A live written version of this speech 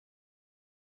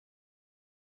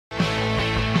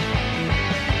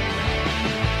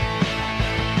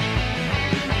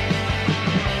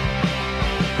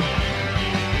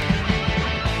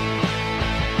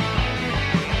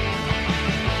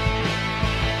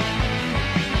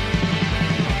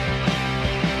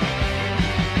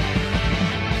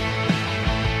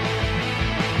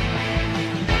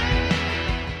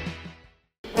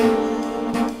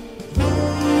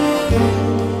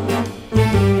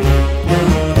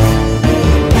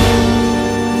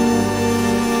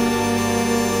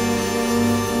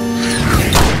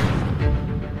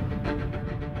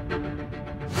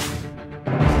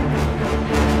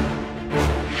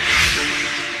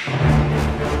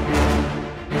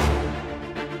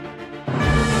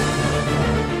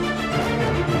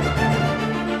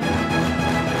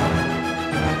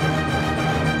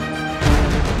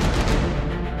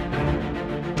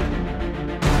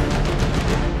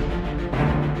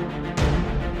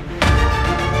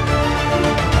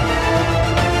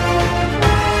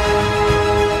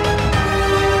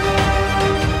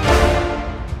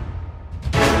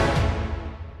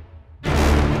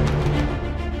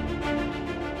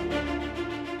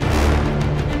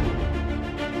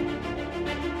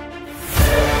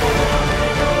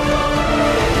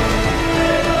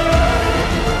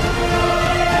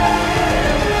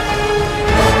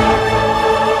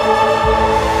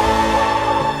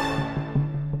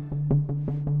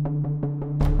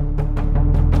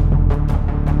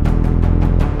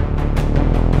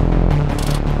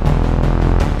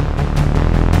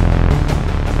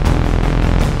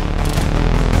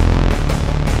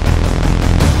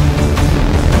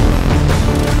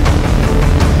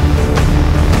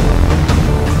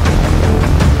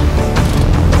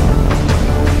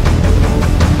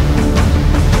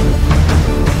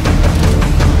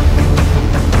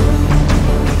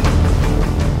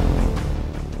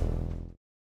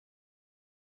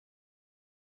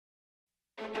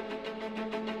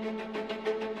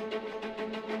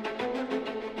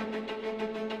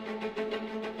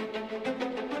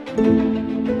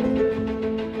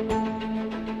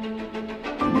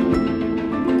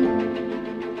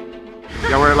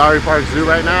Yeah, we're at Lowry Park Zoo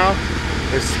right now.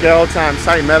 It's scale time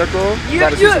site medical. Yeah.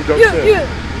 You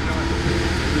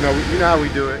know how we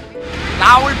do it.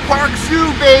 Lowry Park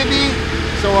Zoo, baby.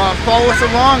 So follow us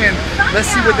along and let's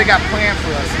see what they got planned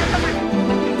for us.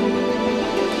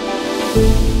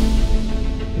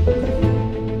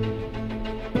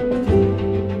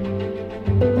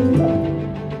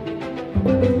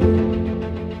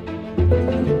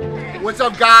 What's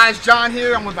up, guys? John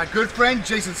here. I'm with my good friend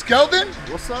Jason Skeldon.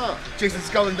 What's up?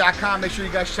 JasonSkeldon.com. Make sure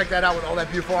you guys check that out with all that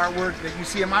beautiful artwork that you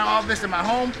see in my office, in my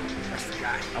home. That's the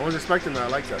guy. I wasn't expecting that. I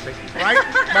like that. Thank you. Right?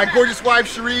 My gorgeous wife,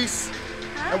 Charisse.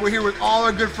 And we're here with all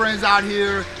our good friends out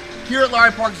here. Here at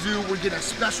Lowry Park Zoo, we're getting a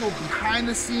special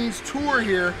behind-the-scenes tour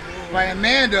here by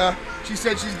Amanda. She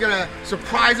said she's gonna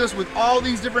surprise us with all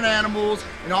these different animals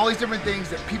and all these different things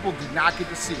that people do not get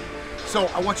to see. So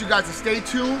I want you guys to stay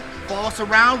tuned, follow us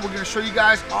around. We're gonna show you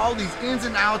guys all these ins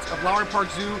and outs of Lowry Park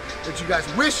Zoo that you guys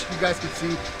wish you guys could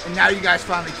see, and now you guys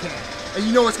finally can. And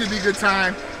you know it's gonna be a good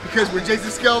time because when Jason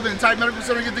Skeldon and Type Medical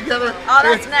Center get together,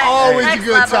 it's always a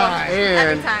good time.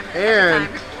 And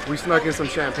we snuck in some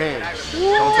champagne.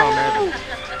 Don't tell Amanda.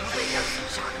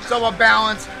 It's all about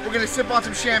balance. We're gonna sip on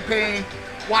some champagne,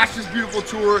 watch this beautiful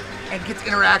tour, and get to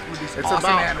interact with these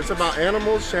awesome animals. It's about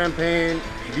animals, champagne,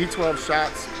 B12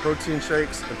 shots, protein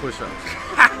shakes, and push-ups.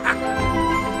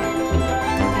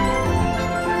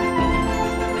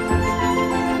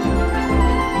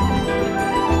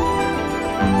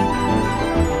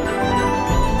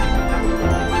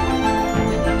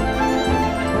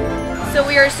 So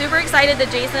we are super excited that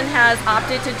Jason has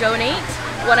opted to donate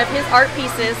one of his art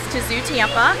pieces to Zoo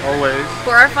Tampa. Always.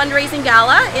 For our fundraising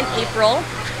gala in April.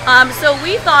 So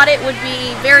we thought it would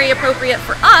be very appropriate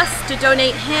for us to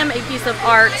donate him a piece of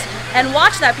art and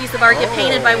watch that piece of art get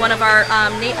painted by one of our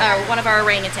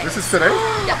orangutans. This is today?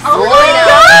 Yes. Oh my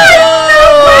God!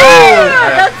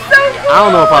 That's so cool! I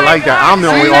don't know if I like that. I'm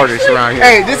the only artist around here.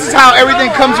 Hey, this is how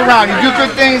everything comes around. You do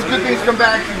good things come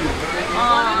back to you.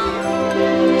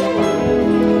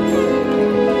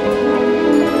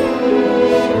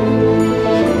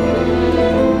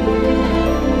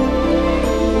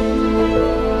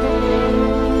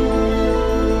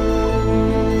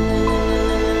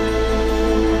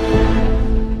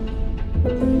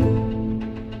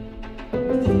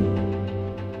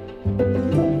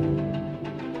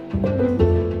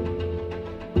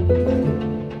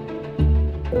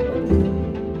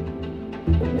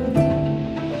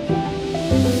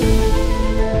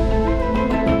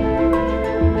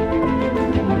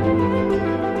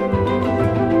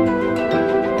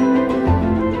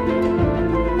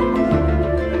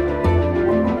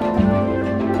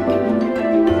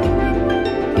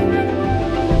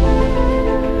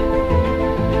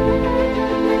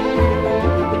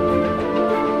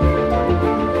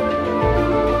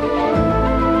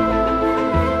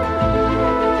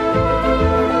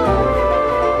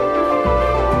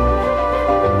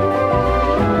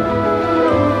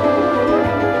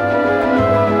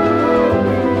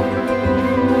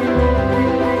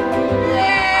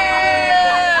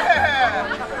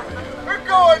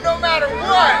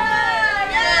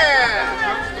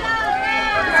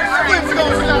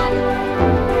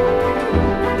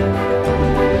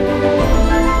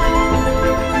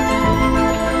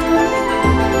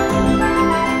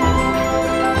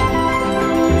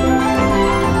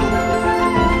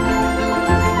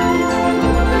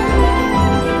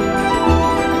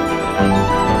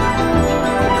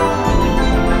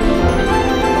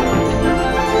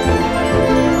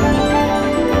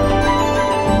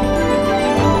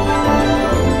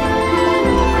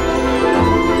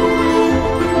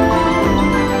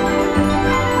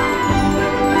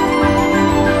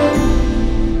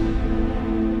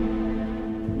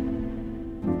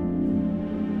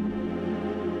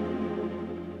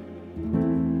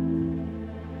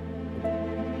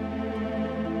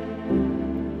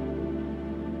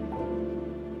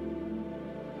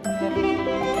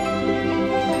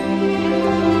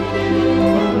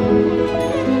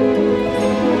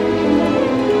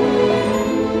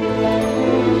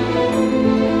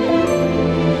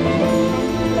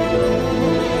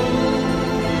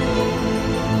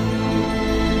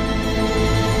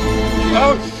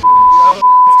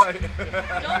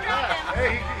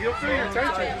 He'll feel your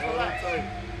tension.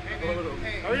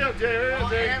 Hurry up, Jay. Hurry up,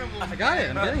 Jay. I got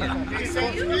it. I'm getting it. He's so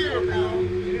clear, bro.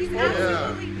 He's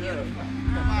absolutely beautiful.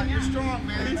 Come on, you're strong,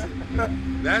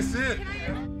 man. That's it.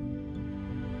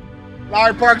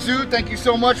 Lowry Park Zoo, thank you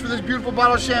so much for this beautiful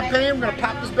bottle of champagne. We're gonna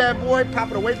pop this bad boy, pop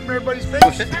it away from everybody's face.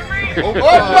 Opa!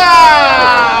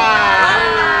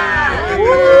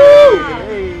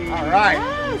 All right.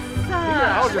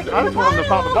 I just want him to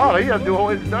pop the bottle. He has to do a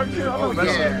whole introduction. Oh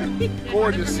yeah,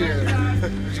 gorgeous here.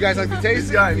 Did you guys like the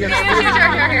taste? Here.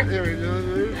 There we go.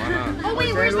 Oh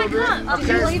wait, where's my cup?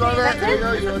 Okay, smell that. There you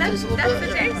go. You want to taste a little That's bit?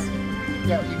 the taste?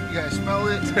 Yeah, you gotta smell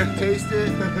it, taste it.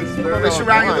 Make sure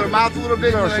around your mouth a little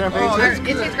bit. You're like, oh, that's It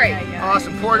tastes great.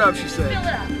 awesome. Pour it up, she said.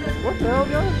 What the hell,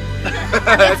 guys?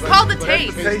 It's called the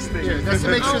taste. Yeah, that's to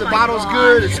make sure the bottle's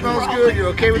good, it smells good, you're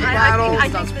okay with the bottle, I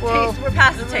it's not think the spoiled. taste. We're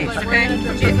past the taste, okay?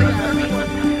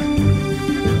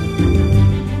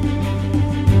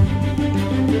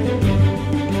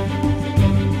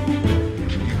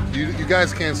 You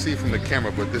guys can't see from the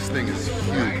camera, but this thing is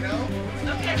huge.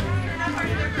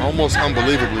 Almost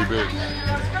unbelievably big.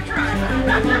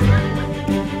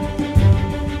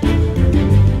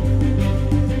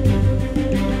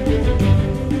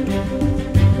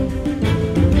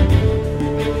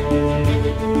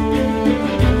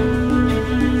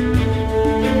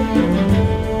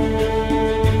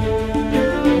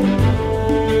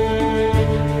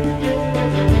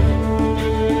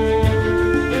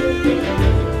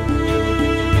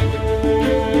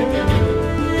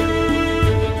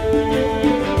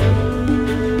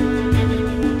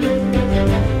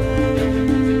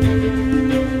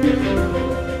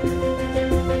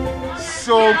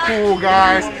 So cool,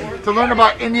 guys. To learn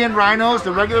about Indian rhinos,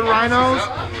 the regular rhinos,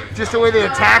 just the way they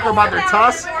attack or about their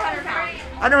tusks.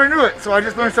 I never knew it, so I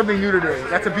just learned something new today.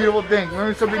 That's a beautiful thing.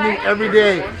 Learning something new every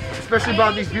day, especially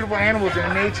about these beautiful animals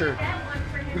in nature.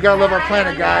 We gotta love our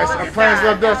planet, guys. Our planet's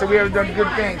loved us, and we haven't done good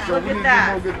things, so we need to do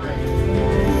more good things.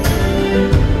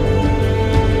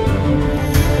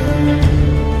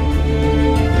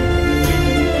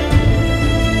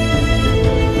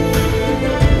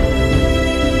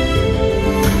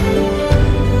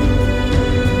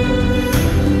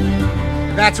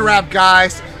 That's a wrap,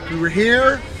 guys. We were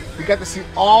here. We got to see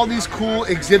all these cool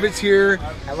exhibits here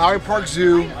at Lowry Park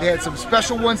Zoo. They had some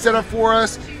special ones set up for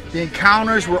us. The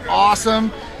encounters were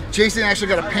awesome. Jason actually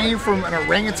got a painting from an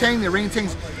orangutan. The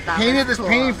orangutans painted this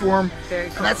painting for him.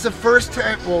 And that's the first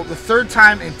time, well, the third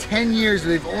time in 10 years that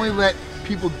they've only let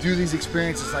people do these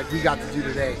experiences like we got to do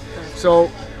today.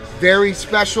 So very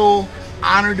special,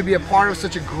 honored to be a part of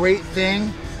such a great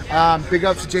thing. Big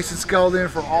ups to Jason Skeldon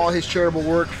for all his charitable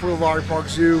work for the Lowry Park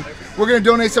Zoo. We're going to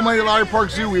donate some money to Lowry Park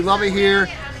Zoo. We love it here.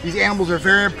 These animals are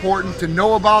very important to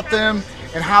know about them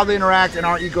and how they interact in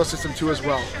our ecosystem too as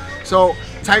well. So,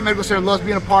 Tight Medical Center loves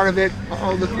being a part of it.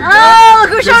 Uh-oh, look who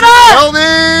showed up!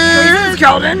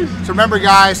 Skeldon! So remember,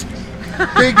 guys,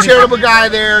 big charitable guy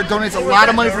there, donates a lot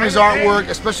of money from his artwork,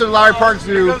 especially the Lowry Park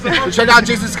Zoo. So check out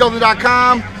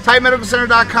jasonskeldon.com,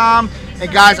 tightmedicalcenter.com.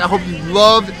 And guys, I hope you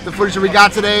loved the footage that we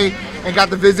got today and got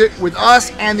to visit with us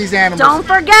and these animals. Don't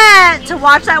forget to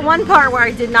watch that one part where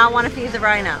I did not want to feed the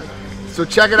rhino. So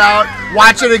check it out,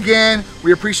 watch it again.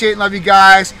 We appreciate and love you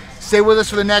guys. Stay with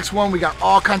us for the next one. We got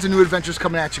all kinds of new adventures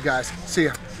coming at you guys. See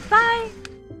ya. Bye.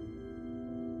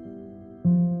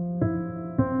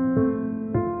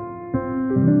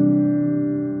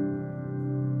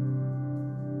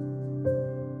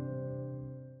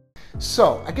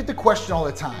 So, I get the question all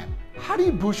the time, how do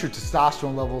you boost your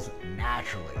testosterone levels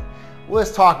naturally? Well,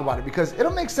 let's talk about it because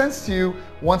it'll make sense to you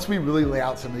once we really lay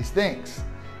out some of these things.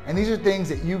 And these are things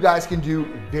that you guys can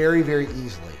do very, very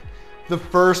easily. The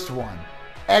first one,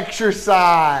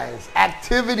 exercise,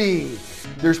 activity.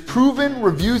 There's proven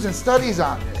reviews and studies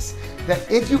on this, that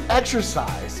if you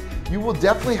exercise, you will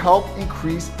definitely help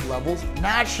increase levels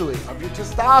naturally of your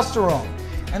testosterone.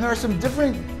 And there are some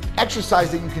different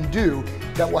exercises that you can do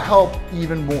that will help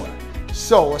even more.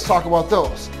 So let's talk about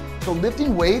those. So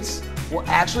lifting weights will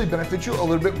actually benefit you a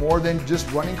little bit more than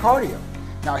just running cardio.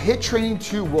 Now HIIT training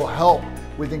too will help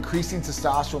with increasing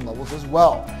testosterone levels as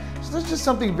well. So that's just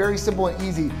something very simple and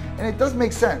easy, and it does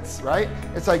make sense, right?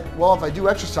 It's like, well, if I do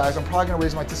exercise, I'm probably gonna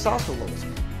raise my testosterone levels.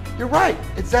 You're right,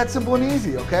 it's that simple and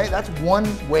easy, okay? That's one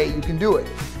way you can do it.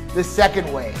 The second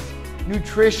way,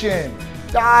 nutrition,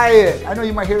 diet. I know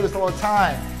you might hear this all the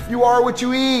time. You are what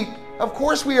you eat. Of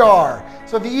course we are.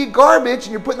 So if you eat garbage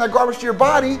and you're putting that garbage to your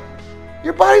body's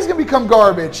gonna become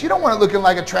garbage. You don't want it looking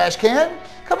like a trash can.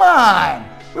 Come on.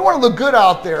 We wanna look good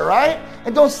out there, right?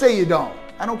 And don't say you don't.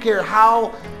 I don't care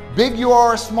how big you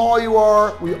are, small you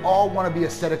are, we all wanna be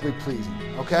aesthetically pleasing,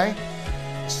 okay?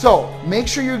 So make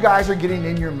sure you guys are getting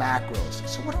in your macros.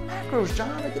 So what are macros,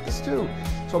 John? I get this too.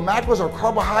 So macros are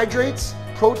carbohydrates,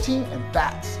 protein, and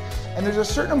fats. And there's a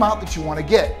certain amount that you wanna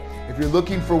get. If you're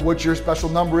looking for what your special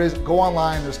number is, go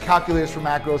online. There's calculators for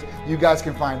macros. You guys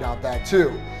can find out that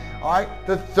too. All right,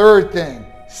 the third thing,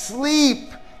 sleep.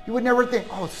 You would never think,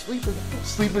 oh, sleep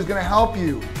is gonna help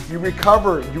you. You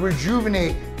recover, you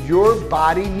rejuvenate. Your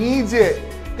body needs it.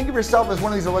 Think of yourself as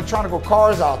one of these electronic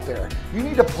cars out there. You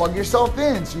need to plug yourself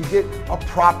in so you get a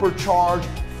proper charge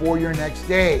for your next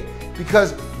day.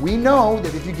 Because we know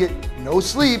that if you get no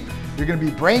sleep, you're gonna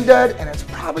be brain dead, and it's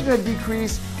probably gonna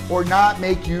decrease or not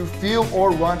make you feel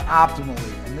or run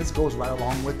optimally. And this goes right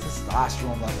along with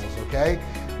testosterone levels, okay?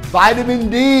 Vitamin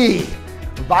D.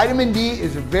 Vitamin D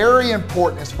is very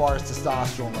important as far as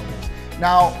testosterone levels.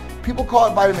 Now, people call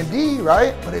it vitamin D,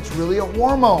 right? But it's really a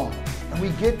hormone. And we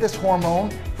get this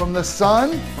hormone from the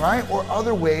sun, right? Or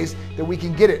other ways that we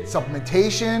can get it.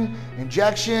 Supplementation,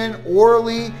 injection,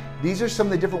 orally. These are some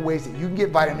of the different ways that you can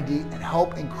get vitamin D and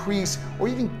help increase or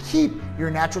even keep your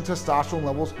natural testosterone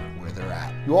levels where they're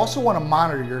at. You also want to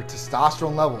monitor your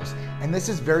testosterone levels. And this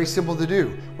is very simple to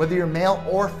do, whether you're male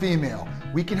or female.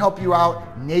 We can help you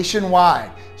out nationwide.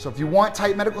 So if you want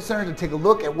Titan Medical Center to take a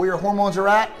look at where your hormones are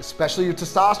at, especially your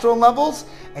testosterone levels,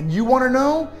 and you want to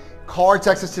know, call or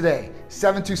text us today,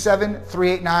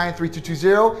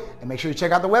 727-389-3220, and make sure you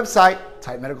check out the website,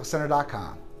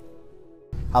 titanmedicalcenter.com.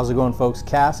 How's it going, folks?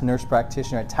 Cass, nurse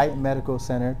practitioner at Titan Medical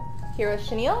Center. Here with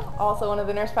Schaneal, also one of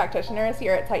the nurse practitioners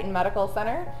here at Titan Medical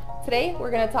Center. Today,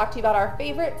 we're going to talk to you about our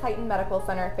favorite Titan Medical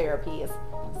Center therapies.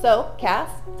 So, Cass,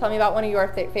 tell me about one of your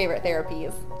favorite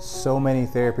therapies. So many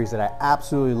therapies that I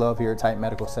absolutely love here at Titan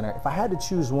Medical Center. If I had to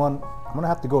choose one, I'm going to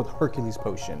have to go with Hercules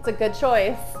Potion. It's a good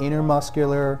choice.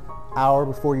 Intermuscular, hour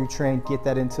before you train, get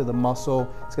that into the muscle.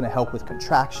 It's going to help with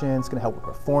contractions, it's going to help with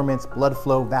performance, blood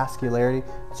flow, vascularity.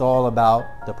 It's all about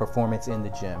the performance in the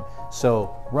gym.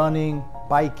 So running,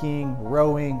 biking,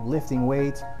 rowing, lifting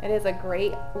weights. It is a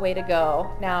great way to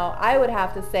go. Now, I would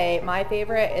have to say my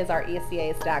favorite is our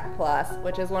ECA Stack Plus,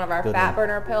 which is one of our fat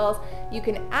burner pills. You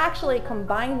can actually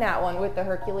combine that one with the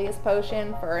Hercules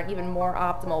Potion for an even more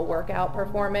optimal workout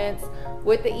performance.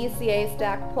 With the ECA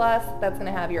Stack Plus, that's going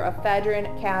to have your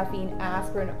ephedrine, caffeine,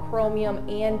 aspirin, chromium,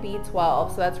 and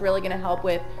B12. So that's really going to help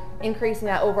with increasing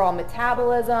that overall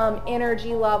metabolism,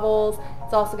 energy levels.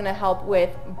 It's also going to help with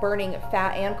burning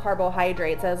fat and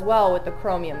carbohydrates as well with the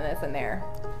chromium that's in there.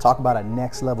 Talk about a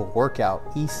next level workout.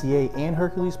 ECA and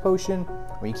Hercules Potion,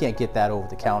 well, you can't get that over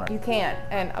the counter. You can't.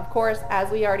 And of course,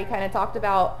 as we already kind of talked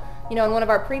about, you know, in one of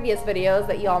our previous videos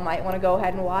that y'all might want to go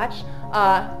ahead and watch,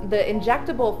 the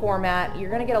injectable format, you're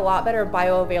going to get a lot better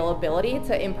bioavailability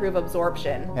to improve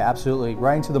absorption. Yeah, absolutely.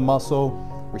 Right into the muscle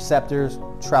receptors,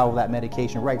 travel that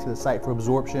medication right to the site for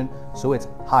absorption. So it's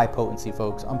high potency,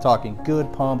 folks. I'm talking good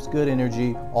pumps, good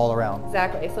energy all around.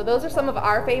 Exactly. So those are some of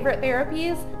our favorite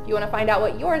therapies. If you want to find out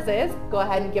what yours is, go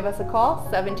ahead and give us a call,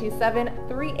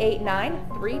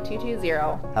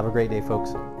 727-389-3220. Have a great day,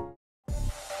 folks.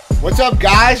 What's up,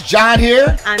 guys? John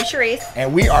here. I'm Sharice.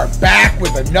 And we are back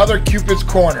with another Cupid's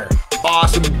Corner.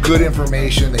 Awesome, good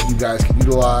information that you guys can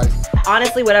utilize.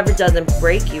 Honestly, whatever doesn't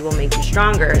break you will make you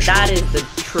stronger. That is the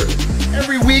truth.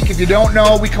 Every week, if you don't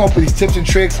know, we come up with these tips and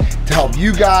tricks to help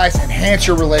you guys enhance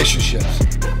your relationships.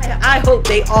 I hope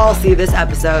they all see this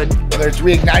episode. Whether it's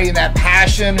reigniting that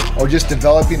passion or just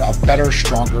developing a better,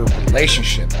 stronger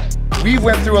relationship. We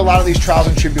went through a lot of these trials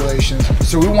and tribulations,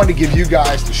 so we wanted to give you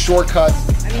guys the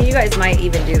shortcuts. I mean, you guys might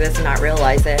even do this and not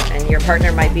realize it, and your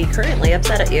partner might be currently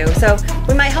upset at you. So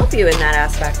we might help you in that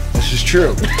aspect. This is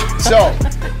true. So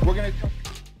we're gonna.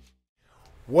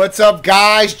 What's up,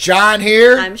 guys? John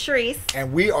here. I'm Sharice.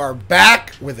 And we are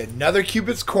back with another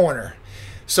Cupid's Corner.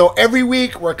 So every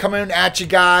week we're coming at you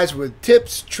guys with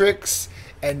tips, tricks,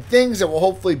 and things that will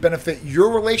hopefully benefit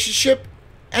your relationship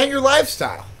and your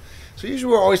lifestyle. So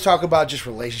usually we're always talking about just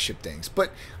relationship things,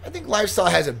 but I think lifestyle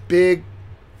has a big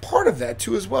part of that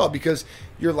too as well, because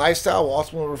your lifestyle will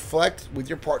also reflect with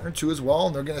your partner too as well,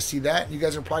 and they're going to see that. You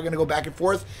guys are probably going to go back and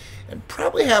forth and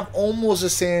probably have almost the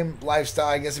same lifestyle,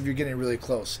 I guess, if you're getting really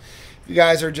close. If you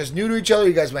guys are just new to each other,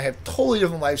 you guys might have totally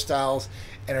different lifestyles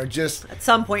and are just at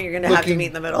some point you're going to have to meet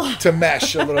in the middle. To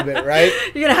mesh a little bit, right?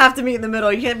 You're going to have to meet in the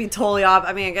middle. You can't be totally off.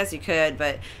 I mean, I guess you could,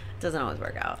 but doesn't always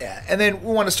work out. Yeah, and then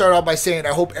we want to start off by saying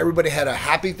I hope everybody had a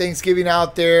happy Thanksgiving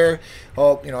out there. I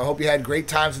hope you had great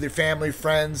times with your family,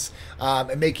 friends,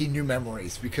 and making new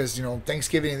memories, because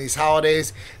Thanksgiving and these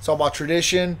holidays, it's all about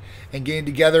tradition and getting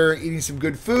together, eating some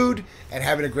good food, and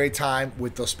having a great time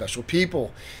with those special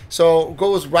people. So it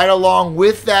goes right along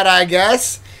with that, I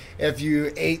guess. If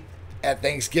you ate at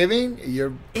Thanksgiving,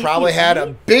 you probably had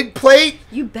a big plate.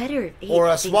 You better have ate or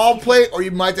a small plate, or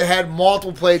you might have had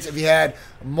multiple plates if you had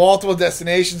multiple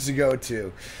destinations to go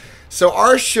to. So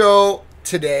our show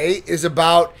today is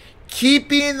about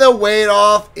keeping the weight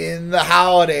off in the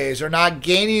holidays, or not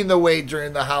gaining the weight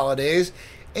during the holidays,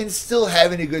 and still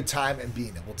having a good time and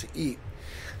being able to eat.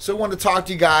 So I want to talk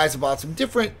to you guys about some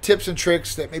different tips and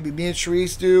tricks that maybe me and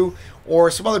Sharice do, or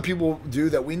some other people do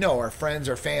that we know, our friends,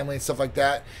 our family, and stuff like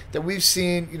that, that we've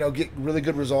seen, you know, get really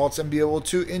good results and be able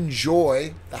to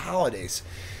enjoy the holidays.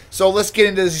 So let's get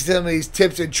into some of these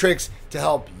tips and tricks to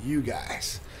help you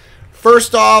guys.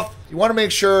 First off, you want to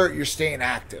make sure you're staying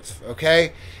active,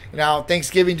 okay? Now,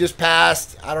 Thanksgiving just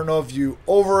passed. I don't know if you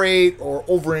overate or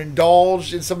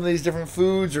overindulged in some of these different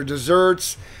foods or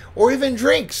desserts or even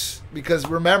drinks, because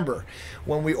remember,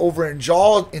 when we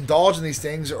overindulge in these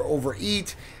things or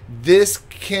overeat, this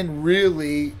can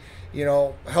really, you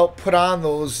know, help put on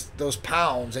those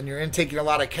pounds, and you're intaking a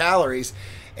lot of calories.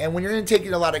 And when you're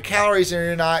intaking a lot of calories and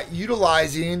you're not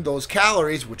utilizing those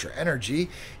calories, which are energy,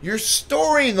 you're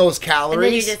storing those calories. And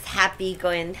then you're just happy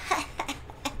going,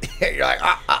 you're like,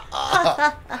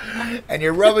 and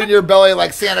you're rubbing your belly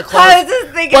like Santa Claus. I was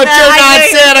just thinking but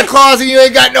that. you're not Santa Claus and you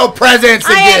ain't got no presents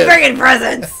to I give. am bringing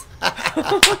presents.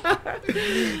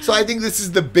 So I think this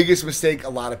is the biggest mistake a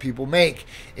lot of people make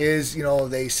is, you know,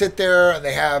 they sit there and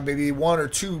they have maybe one or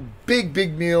two big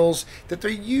meals that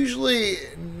they're usually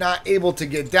not able to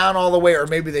get down all the way, or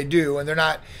maybe they do, and they're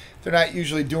not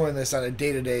usually doing this on a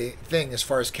day-to-day thing as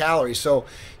far as calories. So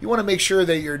you want to make sure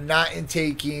that you're not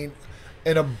intaking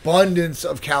an abundance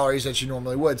of calories that you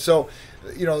normally would. So,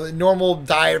 you know, the normal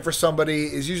diet for somebody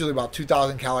is usually about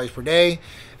 2,000 calories per day,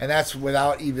 and that's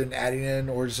without even adding in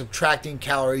or subtracting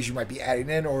calories you might be adding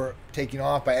in or taking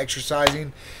off by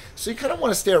exercising. So you kind of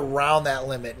want to stay around that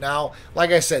limit. Now,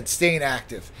 like I said, staying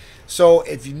active. So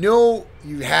if you know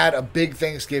you had a big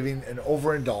Thanksgiving and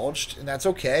overindulged, and that's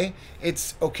okay.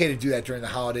 It's okay to do that during the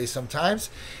holidays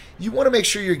sometimes. You want to make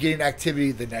sure you're getting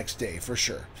activity the next day for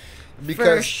sure.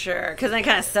 For sure, because then it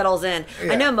kind of settles in.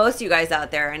 Yeah. I know most of you guys out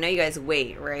there, I know you guys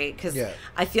wait, right? Because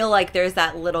I feel like there's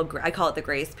that little, I call it the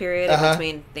grace period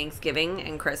between Thanksgiving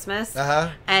and Christmas.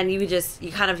 And you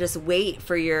kind of just wait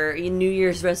for your New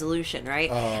Year's resolution,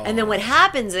 right? And then what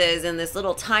happens is, in this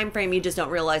little time frame, you just don't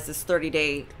realize this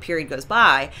 30-day period goes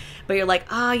by. But you're like,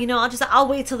 you know, I'll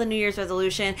wait till the New Year's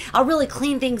resolution. I'll really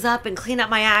clean things up and clean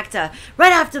up my acta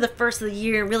right after the first of the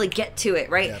year and really get to it,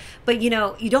 right? But, you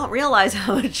know, you don't realize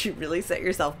how much you really set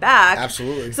yourself back.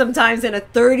 Absolutely. Sometimes in a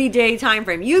 30-day time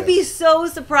frame. You'd be so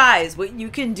surprised what you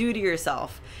can do to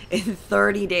yourself in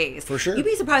 30 days. For sure. You'd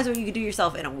be surprised what you could do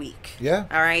yourself in a week. Yeah.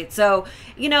 All right. So,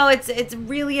 you know, it's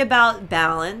really about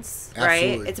balance, right?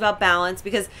 Absolutely. It's about balance,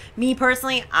 because me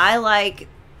personally, I like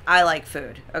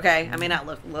food, okay? I may not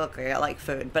look like I like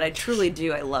food, but I truly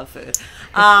do. I love food.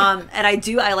 And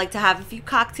I like to have a few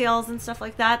cocktails and stuff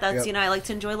like that. That's, you know, I like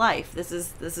to enjoy life. This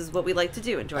is what we like to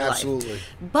do, enjoy life. Absolutely.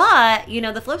 But, you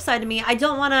know, the flip side to me, I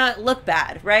don't want to look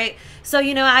bad, right? So,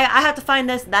 you know, I have to find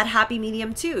that happy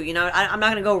medium too. You know, I'm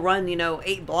not going to go run, you know,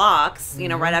 8 blocks, you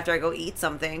know, right after I go eat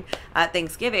something at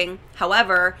Thanksgiving.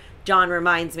 However, John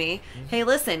reminds me, hey,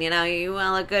 listen, you know, you want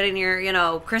to look good in your, you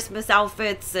know, Christmas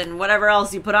outfits and whatever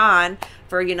else you put on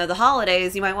for, you know, the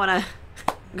holidays. You might want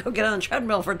to go get on the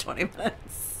treadmill for 20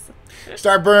 minutes.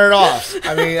 Start burning off.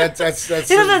 I mean, that's.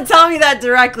 He doesn't tell me that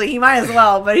directly. He might as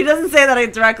well, but he doesn't say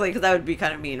that directly, because that would be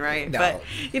kind of mean, right? No. But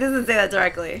he doesn't say that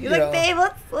directly. He's like, babe,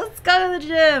 let's go to the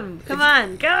gym. Come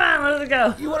on, let's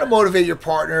go. You want to motivate your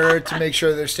partner to make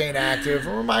sure they're staying active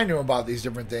and remind them about these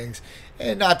different things,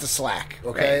 and not to slack,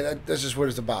 okay? Right. That's just what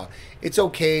it's about. It's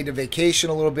okay to vacation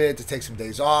a little bit, to take some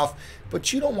days off,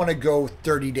 but you don't want to go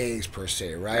 30 days per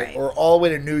se, right? Or all the way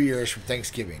to New Year's from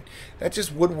Thanksgiving. That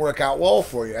just wouldn't work out well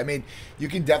for you. I mean, you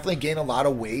can definitely gain a lot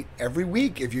of weight every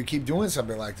week if you keep doing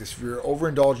something like this. If you're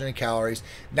overindulging in calories,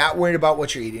 not worried about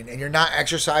what you're eating, and you're not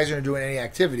exercising or doing any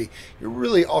activity, you're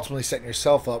really ultimately setting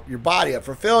yourself up, your body up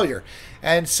for failure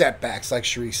and setbacks, like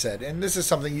Sharice said. And this is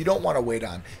something you don't want to wait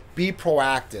on. Be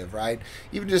proactive, right?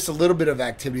 Even just a little bit of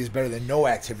activity is better than no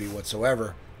activity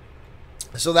whatsoever.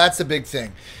 So that's the big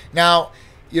thing. Now,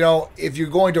 you know, if you're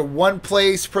going to one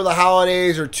place for the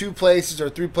holidays, or 2 places, or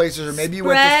 3 places, or maybe you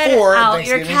went to 4 on out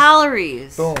Thanksgiving. your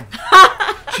calories. Boom.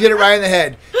 She hit it right in the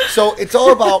head. So it's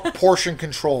all about portion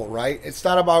control, right? It's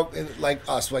not about like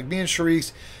us, like me and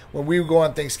Sharice. When we go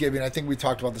on Thanksgiving, I think we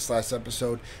talked about this last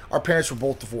episode, our parents were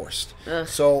both divorced. Ugh.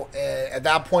 So at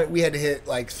that point, we had to hit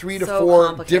like 3 to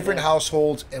 4 different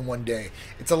households in one day.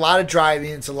 It's a lot of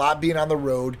driving. It's a lot being on the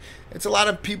road. It's a lot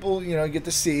of people, you know, get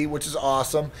to see, which is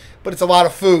awesome. But it's a lot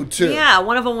of food too. Yeah,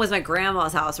 one of them was my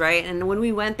grandma's house, right? And when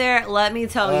we went there, let me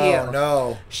tell you, oh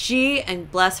no, she, and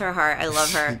bless her heart, I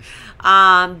love her.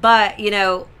 But you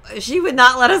know, she would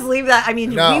not let us leave that. I mean,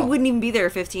 we wouldn't even be there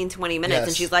 15, 20 minutes. Yes.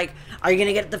 And she's like, are you going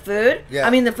to get the food? Yeah. I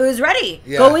mean, the food's ready.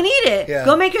 Yeah. Go and eat it. Yeah.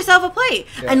 Go make yourself a plate.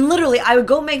 Yeah. And literally, I would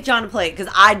go make John a plate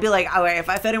because I'd be like, all right,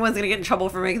 if anyone's going to get in trouble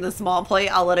for making the small plate,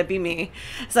 I'll let it be me.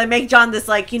 So I make John this,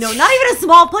 like, you know, not even a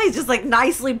small plate, just like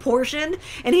nicely portioned,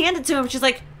 and hand it to him. She's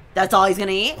like, that's all he's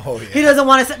gonna eat. Oh yeah. He doesn't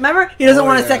want to. Remember, he doesn't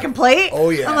want a second plate. Oh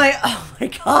yeah. I'm like, oh my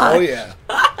god. Oh yeah.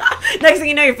 Next thing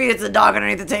you know, your feet it's a dog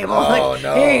underneath the table. Oh like,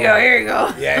 no. Here you go. Here you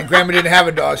go. Yeah, and Grandma didn't have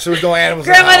a dog, so there's no animals.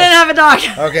 Grandma in the house. didn't have a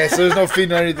dog. Okay, so there's no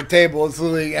feeding underneath the table. It's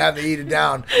literally having to eat it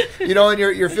down. You know, and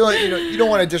you're feeling, you know, you don't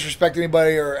want to disrespect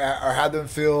anybody or have them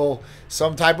feel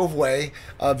some type of way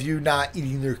of you not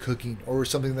eating their cooking or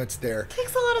something that's there. It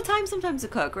takes a lot of time sometimes to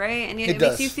cook, right? And it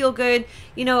does. makes you feel good.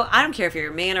 You know, I don't care if you're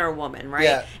a man or a woman, right?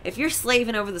 Yeah. If you're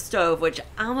slaving over the stove, which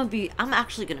I'm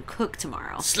actually gonna cook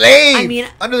tomorrow. Slave. I mean,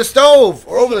 under the stove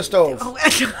or over the stove.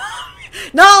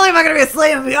 Not only am I going to be a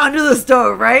slave, I'm going to be under the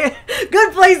stove, right?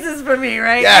 Good places for me,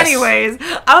 right? Yes. Anyways,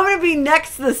 I'm going to be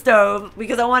next to the stove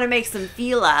because I want to make some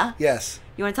fila. Yes.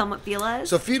 You want to tell them what fila is?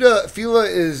 So fila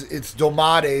is, it's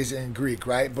domades in Greek,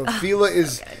 right? But fila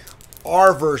is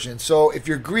our version. So if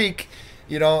you're Greek,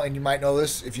 you know, and you might know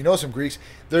this, if you know some Greeks,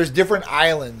 there's different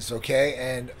islands, okay?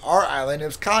 And our island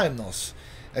is Kalymnos.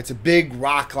 It's a big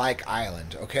rock-like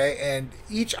island, okay? And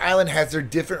each island has their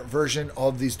different version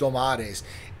of these domades.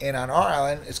 And on our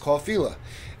island, it's called fila.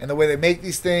 And the way they make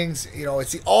these things, you know,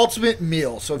 it's the ultimate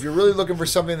meal. So if you're really looking for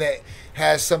something that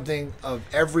has something of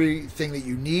everything that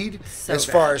you need, as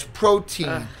far as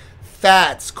protein,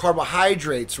 fats,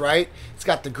 carbohydrates, right? It's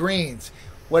got the greens.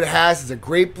 What it has is a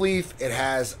grape leaf. It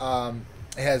has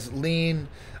lean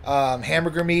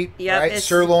hamburger meat, right?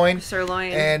 Sirloin,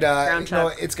 and you know,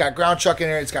 it's got ground chuck in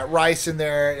there. It's got rice in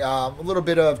there, a little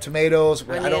bit of tomatoes.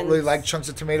 Onions. I don't really like chunks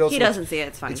of tomatoes. He doesn't see it.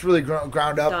 It's fine. It's really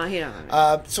ground up. No, he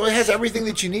don't. So it has everything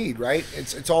that you need, right?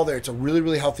 It's all there. It's a really,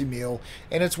 really healthy meal,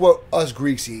 and it's what us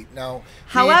Greeks eat. Now,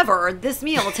 however, this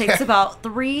meal takes about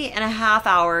 3.5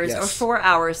 hours or 4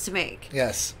 hours to make.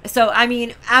 Yes. So I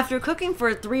mean, after cooking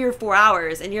for 3 or 4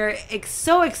 hours, and you're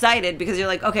so excited because you're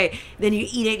like, okay, then you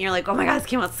eat it, and you're like, oh my god, this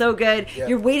came out so good. Yep.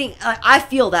 You're waiting. I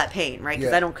feel that pain, right?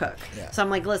 Because I don't cook. Yeah. So I'm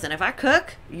like, listen, if I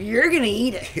cook, you're gonna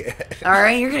eat it. Yeah. All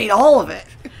right, you're gonna eat all of it.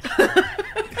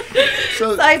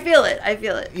 So I feel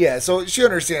it. Yeah. So she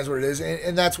understands what it is,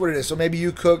 and that's what it is. So maybe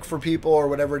you cook for people or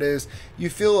whatever it is. You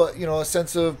feel, you know, a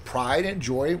sense of pride and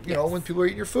joy, you know, when people are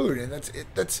eating your food, and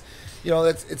that's you know,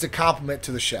 it's a compliment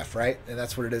to the chef, right? And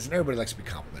that's what it is. And everybody likes to be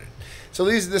complimented. So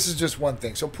this is just one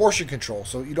thing. So portion control.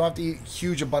 So you don't have to eat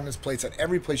huge abundance plates at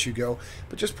every place you go,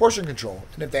 but just portion control.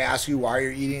 And if they ask you why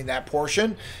you're eating that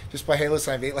portion, just by, hey,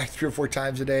 listen, I've ate like 3 or 4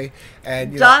 times a day.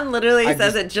 And John literally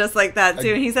says it just like that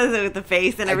too. He says it with the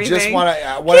face and everything. I just want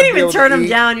to. You can't even turn him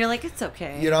down. You're like, it's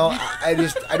okay. You know, I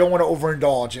don't want to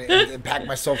overindulge and pack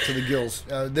myself to the gills.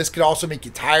 This could also make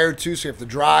you tired too, so you have to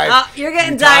drive. You're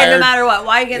getting tired no matter what.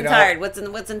 Why are you getting tired?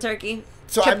 What's in turkey?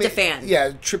 So tryptophan.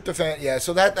 Tryptophan. Yeah,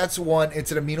 so that's one.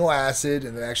 It's an amino acid,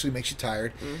 and it actually makes you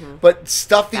tired. Mm-hmm. But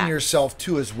stuffing yourself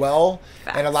too as well,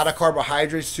 and a lot of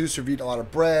carbohydrates too. So if you're eating a lot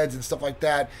of breads and stuff like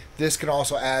that, this can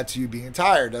also add to you being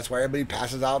tired. That's why everybody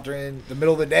passes out during the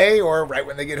middle of the day or right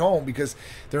when they get home because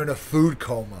they're in a food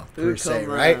coma per se,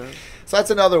 right? So that's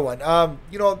another one.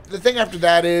 You know, the thing after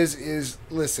that is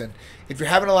listen, if you're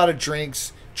having a lot of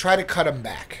drinks, try to cut them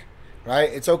back.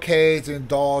 Right? It's okay to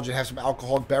indulge and have some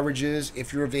alcoholic beverages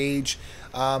if you're of age,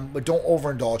 but don't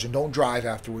overindulge and don't drive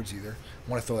afterwards either. I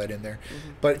want to throw that in there. Mm-hmm.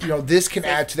 But, you know, this can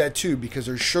add to that too because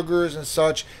there's sugars and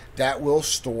such that will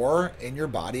store in your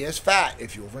body as fat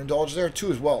if you overindulge there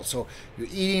too as well. So you're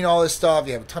eating all this stuff,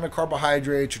 you have a ton of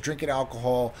carbohydrates, you're drinking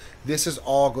alcohol. This is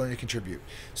all going to contribute.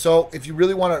 So if you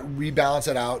really want to rebalance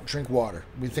it out, drink water.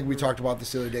 We talked about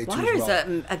this the other day too as well.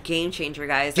 Water's a game changer,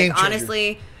 guys. Game changer.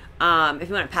 Honestly... if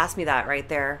you want to pass me that right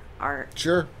there, Art.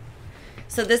 Sure.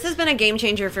 So this has been a game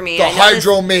changer for me. The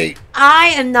Hydromate. I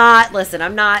am not, listen,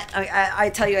 I'm not, I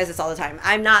tell you guys this all the time.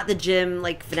 I'm not the gym,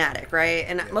 like, fanatic, right?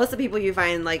 And most of the people you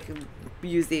find, like,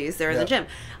 use these, they're in the gym.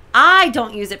 I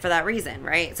don't use it for that reason,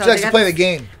 right? So I like to play the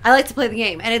game. I like to play the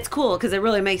game, and it's cool because it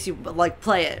really makes you like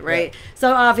play it, right? Yeah.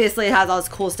 So obviously it has all this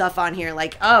cool stuff on here,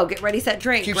 like get ready, set,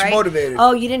 drink, keeps right? you motivated.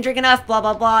 Oh, you didn't drink enough, blah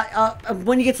blah blah.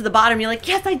 When you get to the bottom, you're like,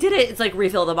 yes, I did it. It's like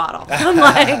refill the bottle. I'm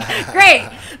like, great,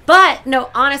 but no,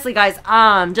 honestly, guys,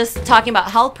 just talking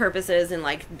about health purposes and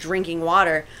like drinking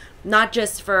water. not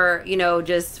just for, you know,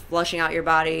 just flushing out your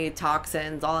body,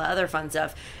 toxins, all that other fun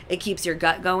stuff. It keeps your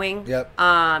gut going. Yep.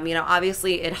 You know,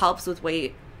 obviously it helps with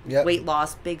weight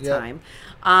loss big time.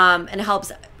 And it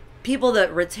helps people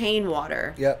that retain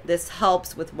water. Yep. This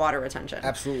helps with water retention.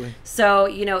 Absolutely. So,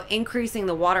 you know, increasing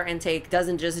the water intake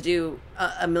doesn't just do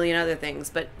a million other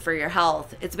things, but for your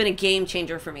health, it's been a game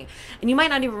changer for me. And you might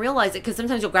not even realize it, because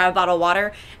sometimes you'll grab a bottle of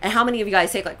water, and how many of you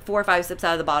guys take like 4 or 5 sips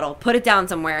out of the bottle, put it down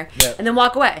somewhere, and then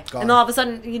walk away. Gone. And then all of a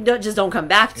sudden, you just don't come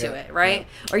back to it, right?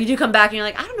 Or you do come back and you're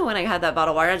like, I don't know when I had that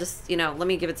bottle of water. I just, you know, let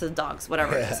me give it to the dogs,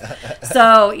 whatever it is.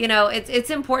 So, you know,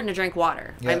 it's important to drink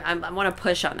water. I want to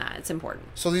push on that. It's important.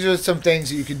 So these are some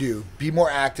things that you can do. Be more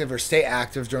active or stay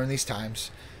active during these times.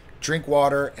 Drink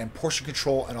water and portion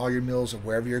control on all your meals of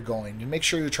wherever you're going. You make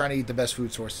sure you're trying to eat the best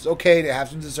food sources. It's okay to have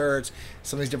some desserts,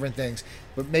 some of these different things,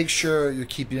 but make sure you're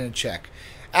keeping it in check.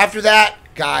 After that,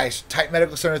 guys, Tight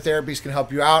Medical Center Therapies can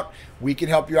help you out. We can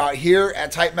help you out here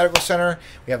at Tight Medical Center.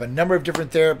 We have a number of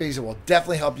different therapies that will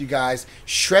definitely help you guys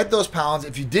shred those pounds.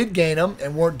 If you did gain them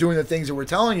and weren't doing the things that we're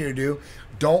telling you to do,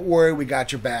 don't worry, we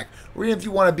got your back. Or even if you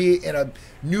want to be in a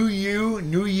new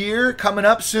year coming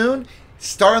up soon,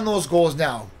 start on those goals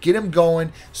now. Get them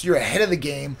going so you're ahead of the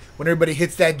game when everybody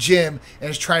hits that gym and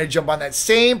is trying to jump on that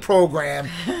same program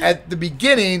at the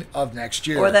beginning of next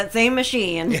year. Or that same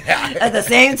machine at the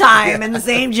same time in the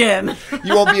same gym.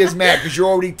 You won't be as mad because you're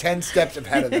already 10 steps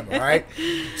ahead of them, all right?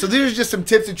 So these are just some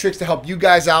tips and tricks to help you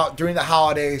guys out during the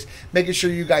holidays, making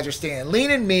sure you guys are staying lean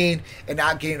and mean and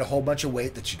not gaining a whole bunch of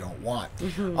weight that you don't want.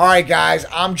 All right, guys,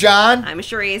 I'm John. I'm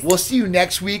Charisse. We'll see you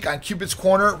next week on Cupid's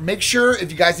Corner. Make sure,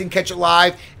 if you guys didn't catch it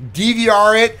live,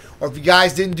 DVR it, or if you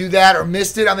guys didn't do that or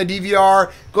missed it on the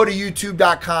DVR, go to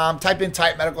youtube.com, type in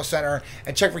Tight Medical Center,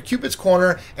 and check for Cupid's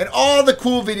Corner and all the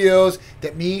cool videos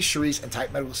that me, Charisse, and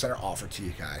Tight Medical Center offer to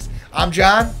you guys. I'm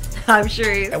John. I'm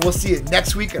Charisse. And we'll see you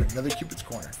next week on another Cupid's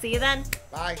Corner. See you then.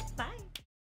 Bye. Bye.